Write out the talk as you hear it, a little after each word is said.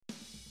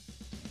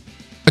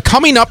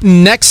coming up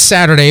next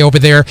Saturday over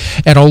there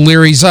at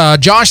O'Leary's.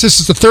 Josh, this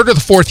is the third or the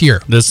fourth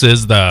year? This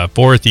is the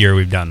fourth year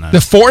we've done this.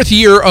 The fourth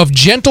year of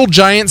Gentle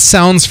Giant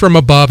Sounds from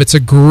Above. It's a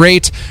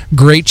great,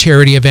 great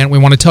charity event. We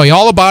want to tell you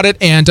all about it.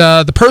 And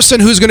the person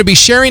who's going to be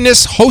sharing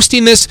this,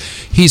 hosting this,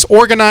 he's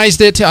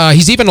organized it.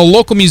 He's even a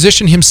local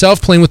musician himself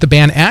playing with the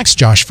band Axe,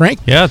 Josh Frank.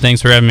 Yeah,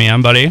 thanks for having me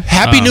on, buddy.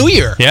 Happy New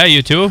Year. Yeah,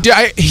 you too.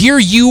 I hear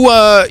you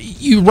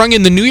rung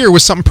in the New Year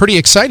with something pretty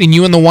exciting.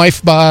 You and the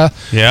wife bought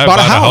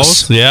a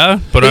house. Yeah,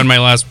 put on my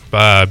last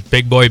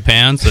big boy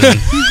pants and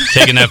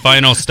taking that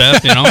final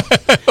step,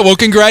 Well,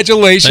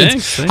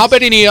 congratulations. Thanks. How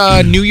about any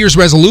New Year's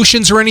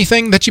resolutions or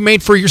anything that you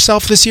made for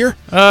yourself this year?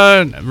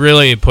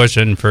 Really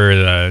pushing for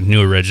the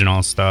new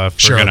original stuff.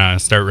 Sure. We're going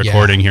to start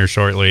recording here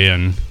shortly,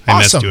 and I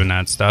miss doing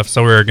that stuff.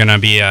 So we're going to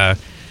be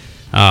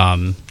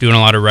doing a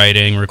lot of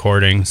writing,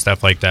 recording,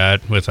 stuff like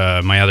that with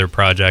my other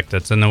project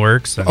that's in the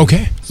works.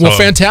 Okay. Well,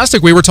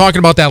 fantastic. We were talking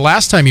about that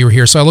last time you were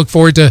here, so I look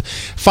forward to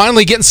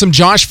finally getting some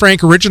Josh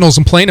Frank originals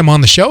and playing them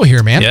on the show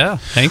here, man. Yeah.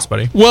 Thanks,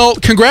 buddy. Well,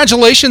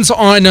 congratulations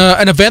on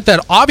an event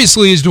that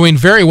obviously is doing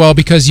very well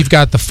because you've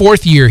got the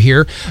fourth year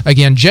here.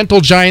 Again, Gentle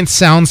Giant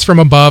Sounds from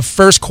Above.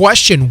 First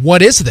question,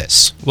 what is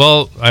this?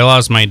 Well, I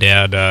lost my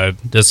dad.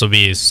 This will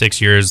be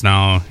 6 years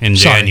now in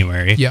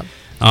January. Yep.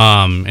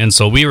 And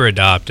so we were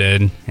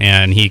adopted,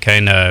 and he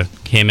kind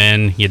of came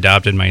in. He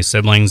adopted my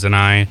siblings and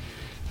I.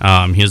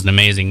 He was an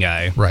amazing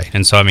guy. Right.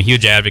 And so I'm a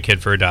huge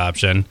advocate for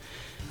adoption.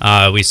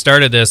 We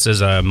started this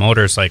as a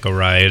motorcycle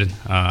ride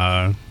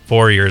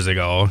 4 years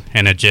ago,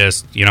 and it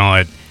just,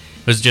 it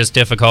was just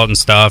difficult and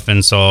stuff.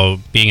 And so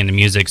being in the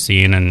music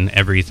scene and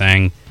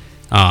everything,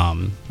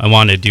 I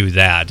wanted to do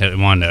that. I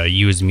wanted to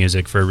use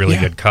music for a really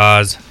good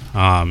cause.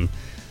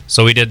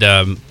 So we did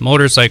the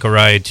motorcycle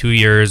ride 2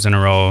 years in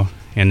a row.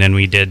 And then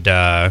we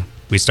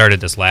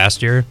started this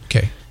last year.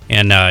 Okay.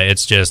 And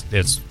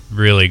it's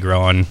really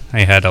growing.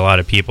 I had a lot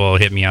of people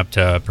hit me up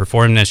to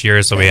perform this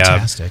year. So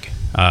Fantastic.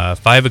 We have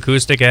 5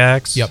 acoustic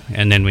acts. Yep.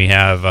 And then we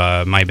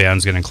have my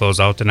band's going to close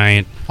out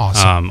tonight.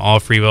 Awesome. All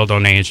free will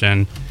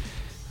donation.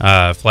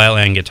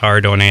 Flatland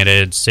Guitar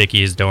donated.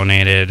 Sickies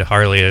donated.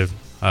 Harley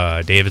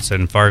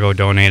Davidson Fargo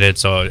donated.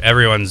 So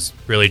everyone's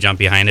really jumped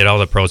behind it. All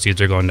the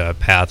proceeds are going to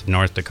Path of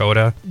North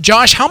Dakota.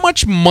 Josh, how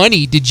much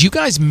money did you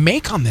guys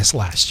make on this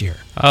last year?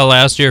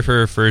 Last year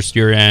for first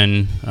year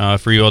in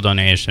free will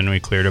donation, we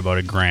cleared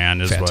about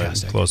 $1,000 is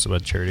Fantastic. what close to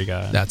what charity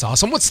got. That's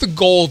awesome. What's the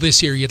goal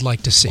this year you'd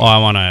like to see? Well, I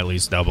want to at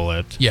least double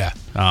it. Yeah.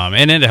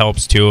 And it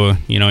helps too.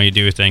 You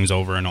do things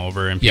over and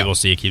over, and people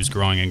see it keeps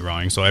growing and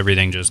growing. So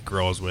everything just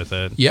grows with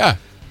it. Yeah.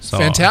 So.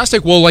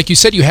 Fantastic. Well, like you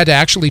said, you had to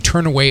actually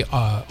turn away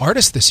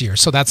artists this year,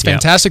 so that's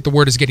fantastic. The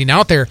word is getting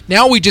out there.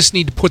 Now we just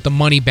need to put the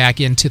money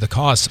back into the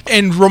cause.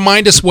 And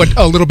remind us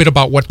a little bit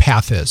about what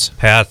Path is.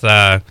 Path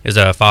is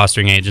a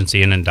fostering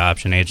agency and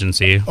adoption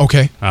agency.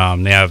 Okay.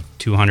 They have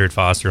 200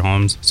 foster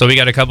homes. So we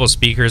got a couple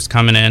speakers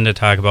coming in to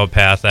talk about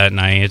Path that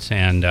night,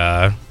 and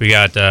we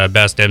got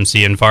best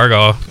MC in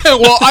Fargo.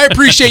 Well, I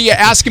appreciate you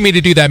asking me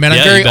to do that, man.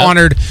 I'm very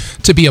honored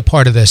to be a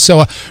part of this.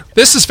 So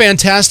this is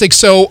fantastic.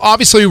 So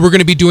obviously we're going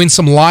to be doing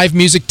some live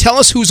music. Tell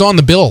us who's on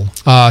the bill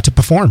to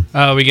perform.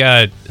 We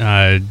got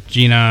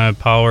Gina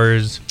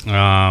Powers,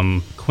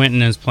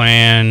 Quentin is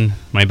playing,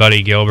 my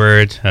buddy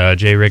Gilbert,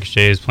 Jay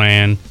Ricochet is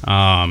playing,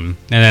 and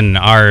then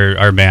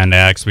our band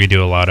Axe, we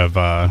do a lot of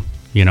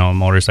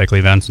motorcycle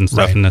events and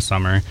stuff in the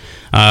summer.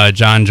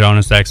 John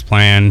Jonas X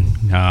playing.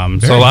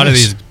 So a lot of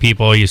these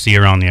people you see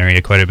around the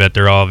area quite a bit.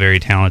 They're all very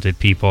talented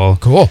people.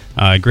 Cool.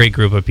 Great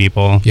group of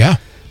people. Yeah.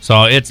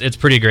 So it's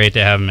pretty great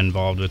to have them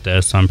involved with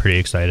this. So I'm pretty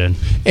excited.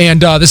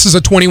 And this is a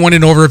 21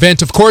 and over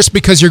event, of course,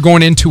 because you're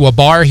going into a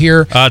bar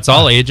here. It's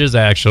all ages,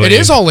 actually. It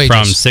is all ages.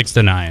 From 6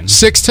 to 9.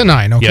 6 to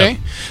 9, okay?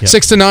 Yep.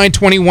 6 to 9,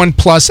 21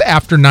 plus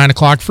after 9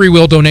 o'clock, free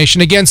will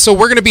donation. Again, so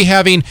we're going to be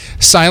having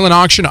silent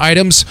auction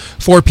items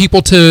for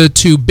people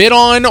to bid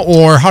on,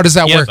 or how does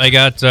that work? I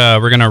got,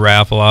 we're going to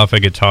raffle off a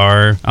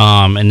guitar,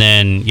 and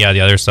then, the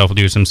other stuff will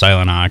do some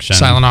silent auction.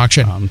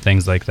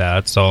 Things like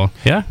that, so,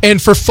 yeah. And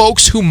for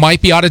folks who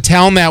might be out of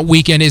town that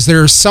weekend, is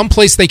there some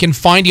place they can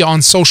find you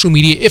on social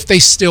media if they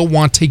still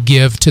want to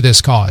give to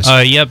this cause?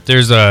 Yep,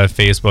 there's a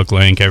Facebook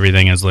link.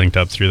 Everything is linked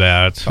up through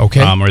that.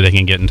 Okay. Where they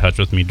can get in touch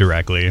with me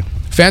directly.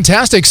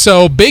 Fantastic.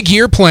 So big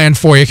year planned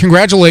for you.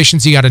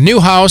 Congratulations. You got a new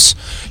house.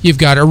 You've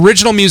got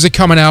original music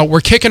coming out.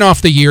 We're kicking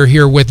off the year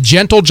here with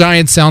Gentle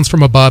Giant Sounds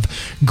from Above.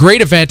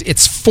 Great event.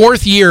 It's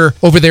 4th year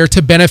over there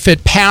to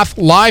benefit Path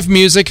live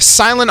music,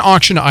 silent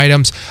auction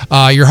items.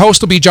 Your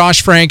host will be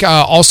Josh Frank,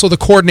 also the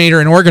coordinator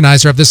and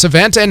organizer of this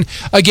event. And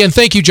again,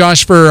 thank you,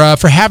 Josh, for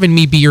having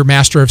me be your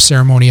master of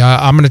ceremony.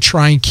 I'm going to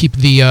try and keep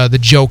the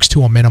jokes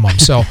to a minimum.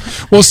 So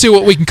we'll see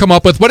what we can come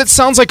up with. But it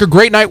sounds like a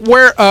great night.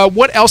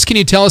 What else can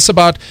you tell us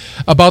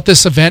about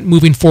this event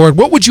moving forward?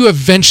 What would you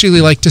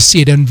eventually like to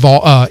see it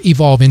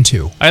evolve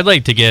into? I'd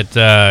like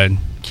to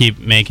keep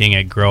making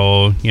it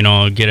grow,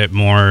 get it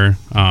more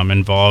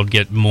involved,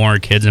 get more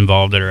kids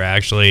involved that are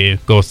actually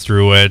go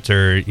through it,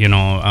 or,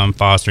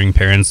 fostering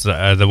parents.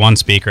 The one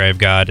speaker I've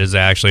got is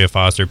actually a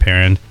foster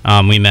parent.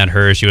 We met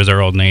her. She was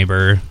our old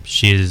neighbor.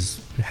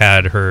 She's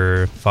had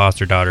her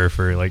foster daughter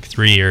for like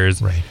 3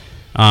 years. Right.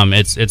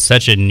 It's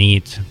such a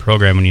neat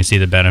program when you see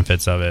the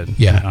benefits of it.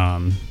 Yeah.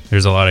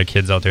 There's a lot of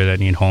kids out there that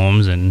need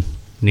homes and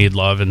need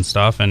love and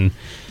stuff, and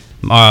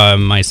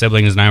my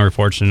siblings and I were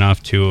fortunate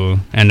enough to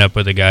end up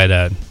with a guy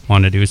that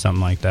wanted to do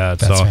something like that.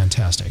 That's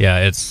fantastic. Yeah,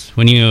 it's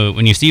when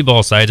you see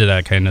both sides of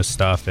that kind of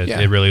stuff,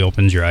 it really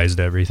opens your eyes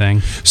to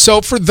everything.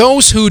 So for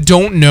those who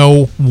don't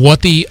know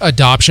what the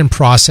adoption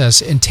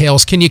process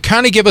entails, can you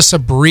kind of give us a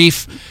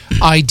brief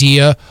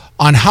idea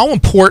on how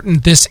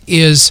important this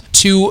is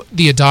to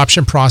the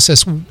adoption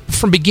process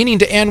from beginning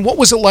to end? What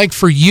was it like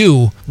for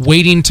you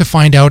waiting to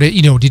find out it?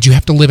 Did you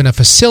have to live in a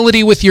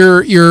facility with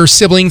your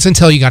siblings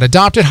until you got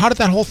adopted? How did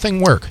that whole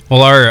thing work?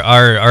 Well,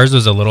 ours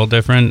was a little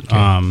different.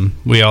 Okay.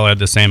 We all had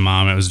the same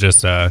mom. It was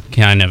just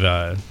kind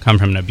of come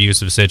from an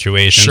abusive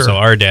situation. Sure. So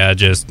our dad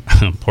just,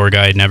 poor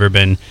guy, had never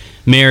been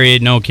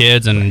married, no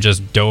kids, and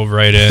just dove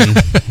right in.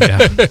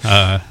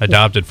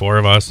 Adopted 4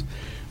 of us.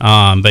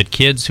 But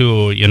kids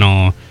who,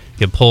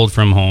 get pulled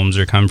from homes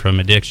or come from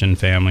addiction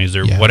families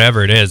or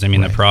whatever it is. I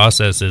mean, the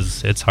process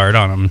it's hard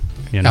on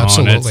them,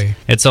 Absolutely. And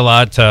it's a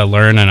lot to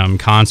learn, and I'm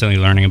constantly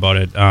learning about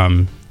it.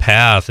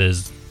 Path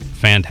is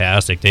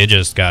fantastic. They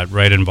just got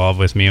right involved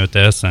with me with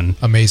this, and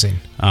amazing.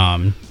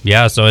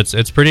 So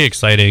it's pretty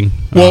exciting.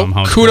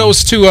 Well,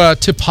 kudos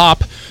to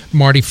Pop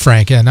Marty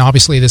Frank, and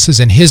obviously this is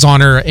in his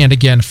honor. And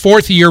again,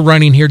 4th year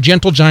running here,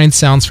 Gentle Giant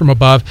Sounds from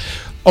Above.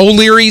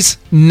 O'Leary's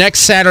next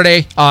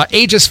Saturday,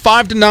 ages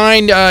 5 to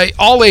 9,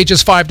 all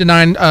ages 5 to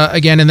 9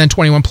 again, and then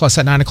 21 plus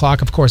at 9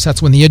 o'clock. Of course,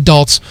 that's when the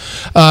adults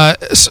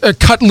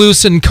cut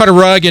loose and cut a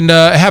rug and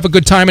have a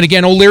good time. And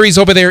again, O'Leary's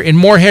over there in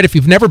Moorhead. If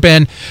you've never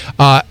been,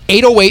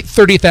 808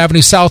 30th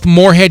Avenue South,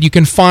 Moorhead. You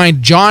can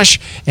find Josh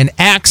and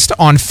Axed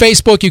on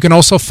Facebook. You can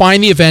also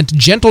find the event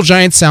Gentle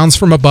Giant Sounds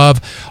from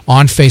Above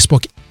on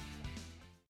Facebook.